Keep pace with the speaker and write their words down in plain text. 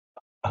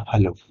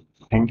Hello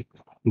and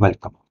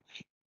welcome.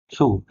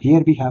 So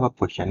here we have a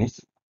question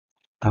is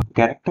the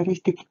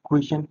characteristic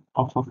equation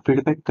of a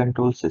feedback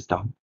control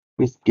system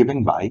is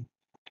given by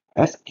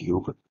s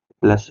cube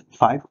plus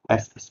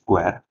 5s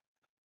square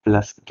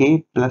plus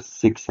k plus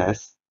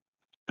 6s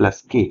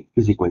plus k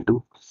is equal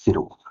to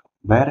 0,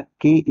 where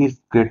k is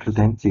greater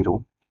than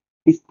 0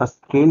 is a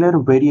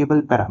scalar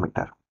variable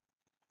parameter.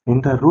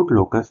 In the root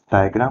locus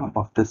diagram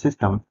of the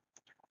system,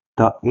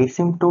 the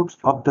asymptotes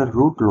of the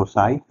root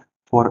loci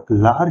for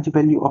large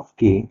value of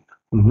k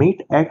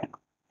meet at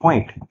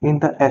point in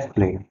the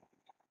s-plane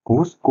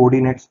whose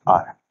coordinates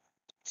are.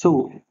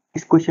 So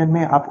इस question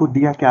में आपको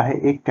दिया क्या है,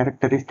 एक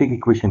characteristic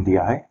equation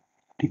दिया है,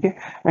 ठीक है,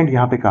 एंड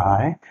यहाँ पे कहा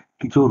है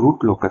कि जो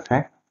रूट लोकस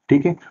है,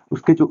 ठीक है,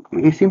 उसके जो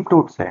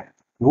एसिम्पटोट्स है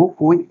वो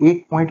कोई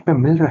एक पॉइंट पे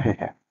मिल रहे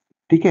हैं,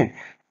 ठीक है,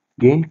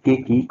 गेन के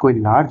की कोई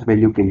लार्ज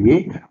वैल्यू के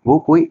लिए वो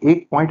कोई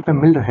एक पॉइंट पे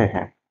मिल रहे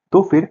हैं,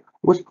 तो फिर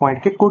उस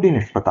पॉइंट के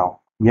कोऑर्डिनेट्स बताओ।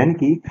 यानी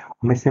कि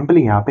हमें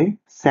सिंपली यहाँ पे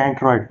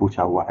सेंट्रॉइड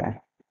पूछा हुआ है,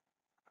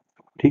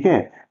 ठीक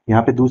है,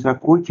 यहाँ पे दूसरा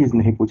कोई चीज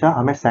नहीं पूछा,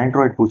 हमें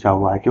सेंट्रॉइड पूछा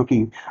हुआ है,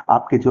 क्योंकि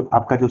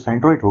आपका जो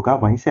सेंट्रॉइड होगा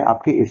वहीं से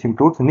आपके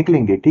एसिम्पटोट्स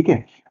निकलेंगे, ठीक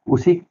है,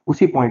 उसी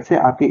उसी पॉइंट से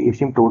आपके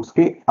एसिम्पटोट्स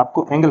के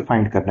आपको एंगल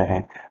फाइंड करना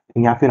है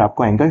या फिर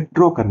आपको एंगल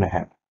ड्रॉ करना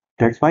है।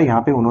 दैट्स वाई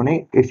यहाँ पे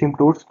उन्होंने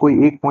एसिम्पटोट्स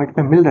कोई एक पॉइंट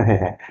पे मिल रहे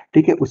हैं,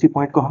 ठीक है, उसी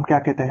पॉइंट को हम क्या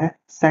कहते हैं,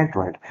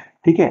 सेंट्रॉइड,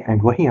 ठीक है,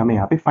 एंड वही हमें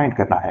यहाँ पे फाइंड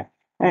करना है।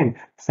 एंड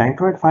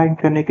सेंट्रॉइड फाइंड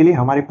करने के लिए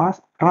हमारे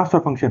पास ट्रांसफर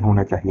फंक्शन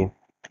होना चाहिए,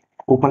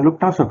 ओपन लूप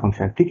ट्रांसफर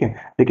फंक्शन, ठीक है,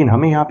 लेकिन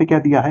हमें यहाँ पे क्या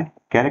दिया है,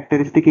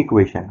 कैरेक्टरिस्टिक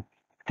इक्वेशन,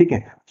 ठीक है।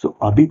 सो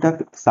अभी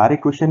तक सारे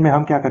क्वेश्चन में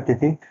हम क्या करते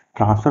थे,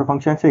 ट्रांसफर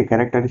फंक्शन से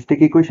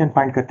कैरेक्टरिस्टिक इक्वेशन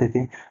फाइंड करते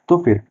थे,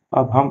 तो फिर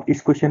अब हम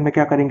इस क्वेश्चन में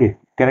क्या करेंगे,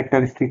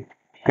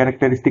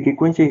 कैरेक्टरिस्टिक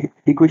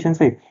इक्वेशन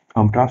से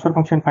हम ट्रांसफर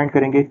फंक्शन फाइंड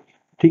करेंगे,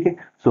 ठीक है।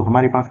 सो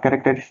हमारे पास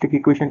कैरेक्टरिस्टिक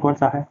इक्वेशन कौन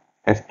सा है,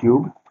 S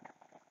cube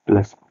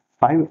plus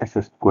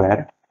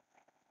 5s²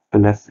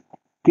 plus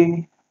के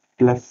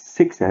प्लस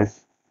 6s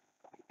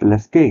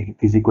प्लस के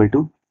इज इक्वल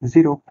टू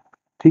 0,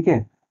 ठीक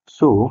है।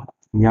 सो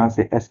यहाँ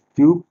से S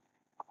cube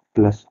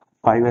plus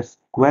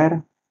 5s²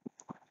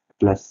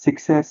 plus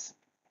 6s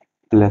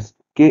plus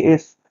के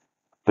एस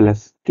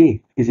प्लस के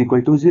इज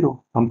इक्वल टू 0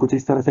 हम कुछ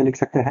इस तरह से लिख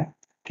सकते हैं,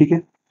 ठीक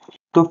है।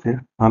 तो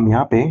फिर हम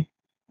यहाँ पे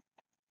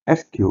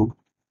S cube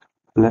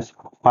plus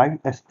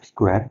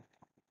 5s²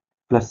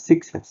 plus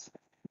 6s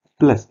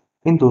plus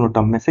इन दोनों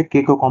टर्म में से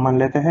k को कॉमन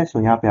लेते हैं,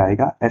 सो यहाँ पे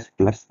आएगा s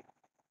plus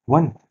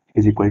 1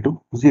 is equal to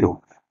 0।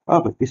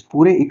 अब इस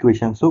पूरे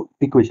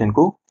इक्वेशन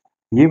को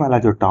ये वाला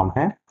जो टर्म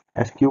है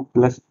S cube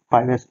plus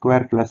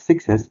 5s² plus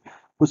 6s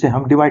उसे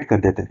हम डिवाइड कर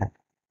देते हैं,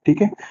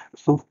 ठीक है।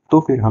 सो तो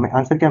फिर हमें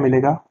आंसर क्या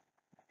मिलेगा,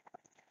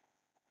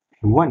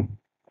 1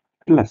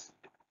 plus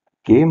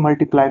k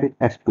multiply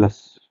with s plus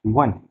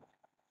 1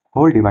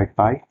 whole divide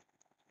by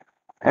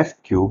s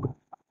cube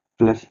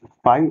plus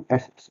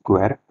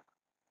 5s²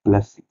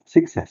 plus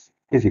 6s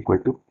is equal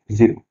to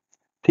 0,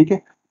 ठीक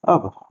है।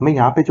 अब हमें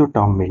यहाँ पे जो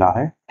टर्म मिला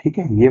है, ठीक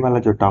है, ये वाला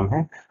जो टर्म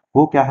है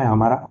वो क्या है,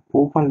 हमारा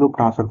ओपन लूप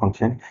ट्रांसफर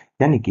फंक्शन,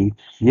 यानी कि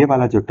ये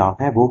वाला जो टर्म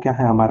है वो क्या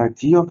है, हमारा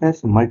जी of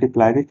S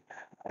multiply with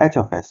H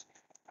of S,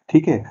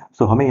 ठीक है।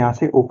 सो हमें यहाँ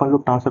से ओपन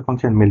लूप ट्रांसफर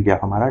फंक्शन मिल गया,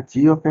 हमारा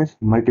जी of S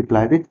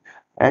multiply with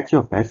H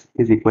of S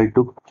is equal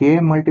to के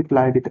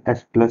multiply with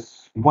S plus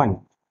 1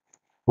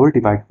 whole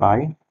divide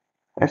by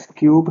S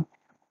cube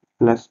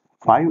plus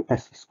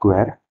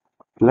 5s²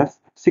 plus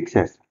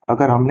 6s।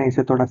 अगर हमने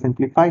इसे थोड़ा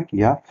सिंप्लीफाई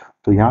किया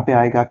तो यहाँ पे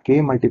आएगा k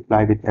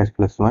multiply with s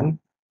plus 1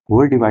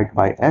 whole divide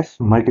by s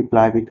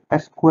multiply with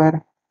s²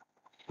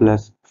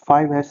 plus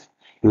 5s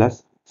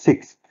plus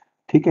 6,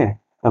 ठीक है।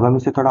 अब हम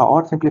इसे थोड़ा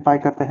और सिंप्लीफाई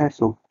करते हैं,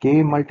 सो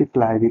k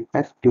multiply with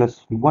s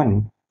plus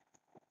 1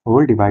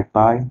 whole divide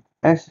by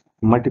s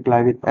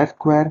multiply with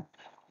s²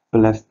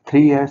 plus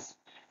 3s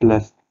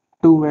plus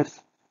 2s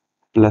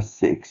plus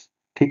 6,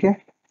 ठीक है।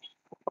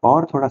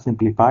 और थोड़ा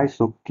simplify,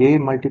 so k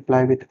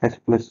multiply with s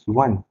plus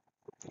 1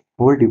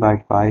 whole divide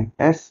by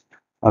s,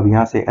 अब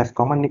यहाँ से s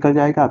कॉमन निकल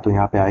जाएगा तो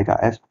यहाँ पे आएगा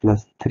s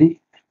प्लस 3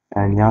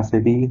 एंड यहाँ से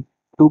भी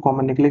 2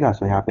 कॉमन निकलेगा,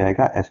 सो यहाँ पे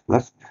आएगा s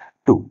प्लस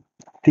 2,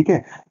 ठीक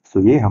है। सो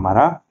ये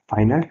हमारा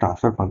फाइनल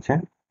ट्रांसफर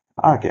फंक्शन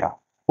आ गया,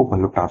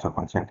 ओपन लूप ट्रांसफर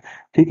फंक्शन,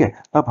 ठीक है।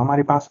 अब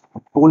हमारे पास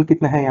पोल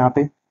कितने हैं, यहाँ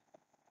पे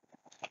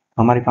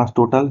हमारे पास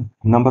टोटल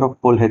नंबर ऑफ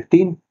पोल है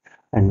 3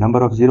 एंड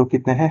नंबर ऑफ जीरो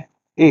कितने हैं,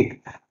 1,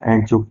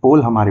 एंड जो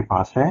पोल हमारे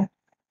पास है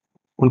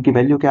उनकी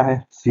वैल्यू क्या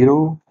है, 0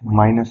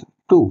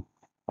 -2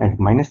 एंड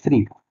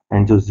 -3,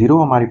 एंड जो 0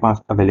 हमारे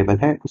पास अवेलेबल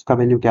है उसका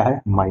वैल्यू क्या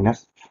है,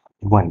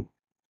 -1,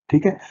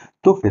 ठीक है।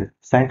 तो फिर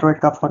सेंट्रॉइड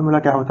का फॉर्मूला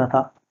क्या होता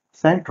था,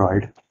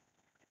 centroid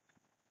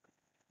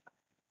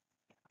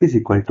is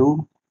equal to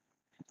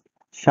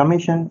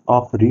summation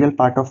of real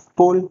part of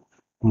pole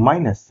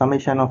minus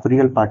summation of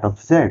real part of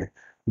z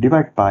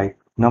divided by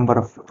number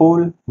of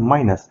pole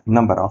minus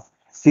number of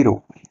zero,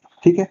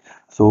 ठीक है।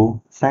 सो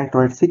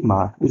centroid sigma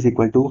is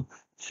equal to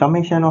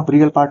summation of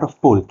real part of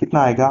पोल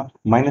कितना आएगा,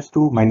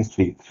 -2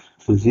 -3,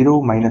 सो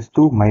 0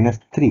 -2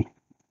 -3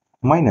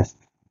 minus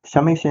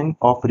summation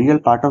of real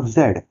part of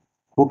z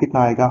वो कितना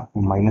आएगा,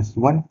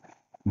 -1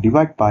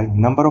 divide by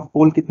number of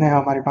पोल कितने हैं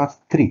हमारे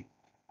पास, 3,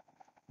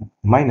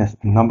 माइनस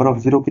नंबर ऑफ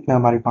जीरो कितना है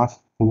हमारे पास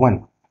 1,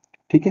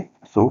 ठीक है।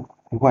 सो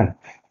 1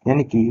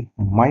 यानी कि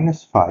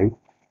 -5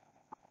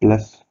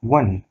 plus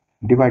 1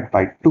 divide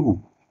by 2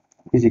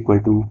 is equal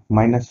to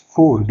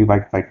 -4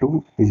 divide by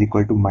 2 is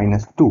equal to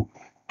 -2,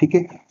 ठीक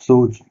है।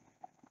 सो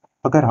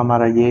अगर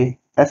हमारा ये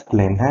एस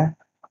प्लेन है,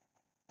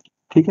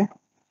 ठीक है,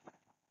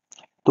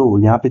 तो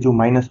यहाँ पे जो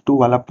 -2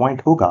 वाला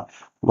पॉइंट होगा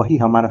वही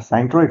हमारा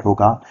साइंट्रॉइड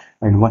होगा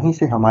एंड वहीं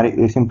से हमारे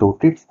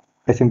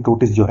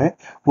एसिम्प्टोटिस जो है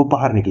वो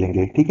बाहर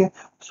निकलेंगे, ठीक है।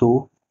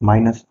 सो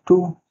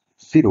 -2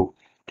 0,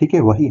 ठीक है,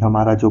 वही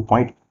हमारा जो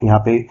पॉइंट यहाँ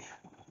पे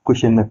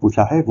क्वेश्चन में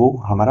पूछा है वो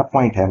हमारा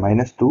पॉइंट है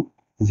 -2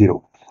 0,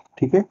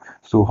 ठीक है।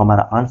 सो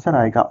हमारा आंसर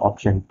आएगा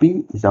option B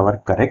is our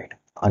correct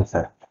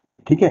answer,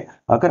 ठीक है।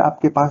 अगर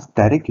आपके पास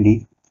डायरेक्टली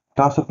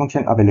ट्रांसफर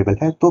फंक्शन अवेलेबल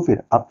है तो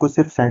फिर आपको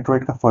सिर्फ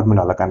सेंट्रोइड का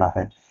फॉर्मूला लगाना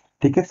है,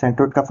 ठीक है।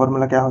 सेंट्रोइड का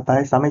फॉर्मूला क्या होता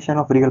है, summation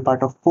of real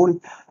part of pole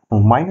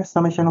minus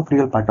summation of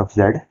real part of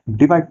Z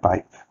divide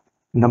by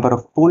number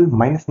of pole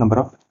minus number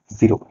of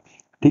zero,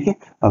 ठीक है।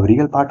 अब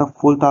रियल पार्ट ऑफ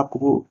पोल तो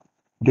आपको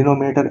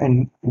डिनोमिनेटर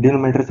एंड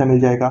डिनोमिनेटर से मिल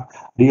जाएगा,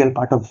 रियल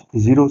पार्ट ऑफ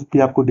जीरो भी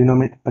आपको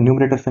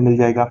numerator से मिल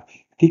जाएगा,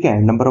 ठीक है।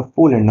 Number of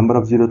pole and number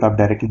of zero तो आप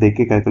डायरेक्टली देख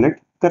के कैलकुलेट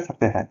कर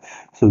सकते हैं।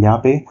 सो यहाँ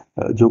पे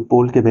जो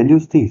पोल के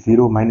वैल्यूज थी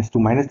 0 -2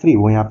 -3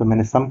 वो यहाँ पे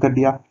मैंने सम कर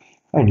दिया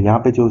एंड यहाँ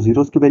पे जो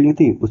जीरोस की वैल्यू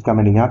थी उसका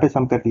मैंने यहाँ पे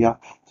सम कर दिया।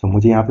 सो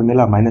मुझे यहाँ पे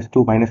मिला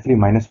 -2 -3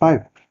 -5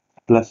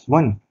 प्लस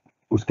 1,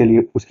 उसके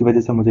लिए उसकी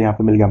वजह से मुझे यहाँ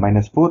पे मिल गया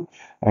 -4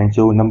 एंड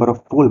जो number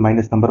of pole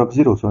minus number of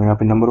zero, सो यहाँ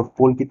पे नंबर ऑफ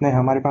पोल कितने हैं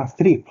हमारे पास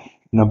 3,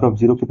 नंबर ऑफ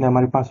जीरो कितने हैं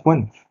हमारे पास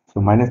 1,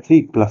 सो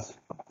 -3 plus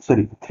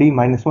sorry 3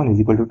 -1 is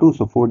equal to 2,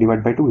 so 4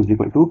 divide by 2 is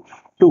equal to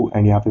 2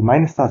 and यहाँ पे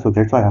माइनस था, सो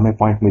दैट्स वाई हमें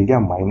पॉइंट मिल गया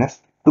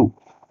 -2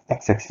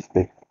 एक्स एक्सिस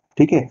पे,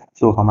 ठीक है।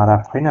 सो हमारा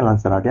फाइनल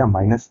आंसर आ गया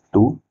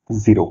 -2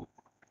 0,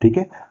 ठीक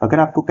है। अगर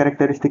आपको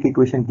कैरेक्टरिस्टिक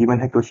इक्वेशन गिवन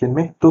है क्वेश्चन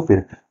में तो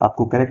फिर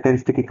आपको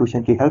कैरेक्टरिस्टिक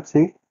इक्वेशन की हेल्प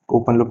से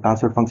ओपन लूप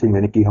ट्रांसफर फंक्शन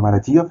यानी कि हमारा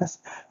जी of S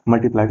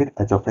multiply with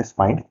H of S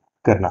find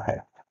करना है,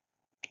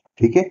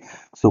 ठीक है।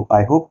 सो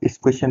आई होप इस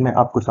क्वेश्चन में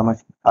आपको समझ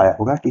आया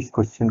होगा कि इस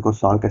क्वेश्चन को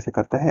सॉल्व कैसे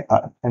करते हैं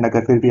एंड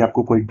अगर फिर भी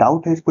आपको कोई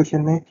डाउट है इस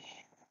क्वेश्चन में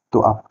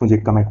तो आप मुझे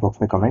कमेंट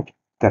बॉक्स में कमेंट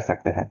कर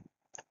सकते हैं,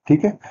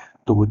 ठीक है।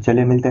 तो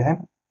चलिए मिलते हैं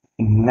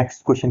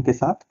नेक्स्ट क्वेश्चन के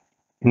साथ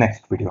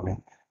नेक्स्ट वीडियो में,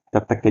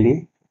 तब तक के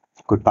लिए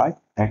good bye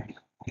and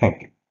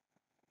thank you.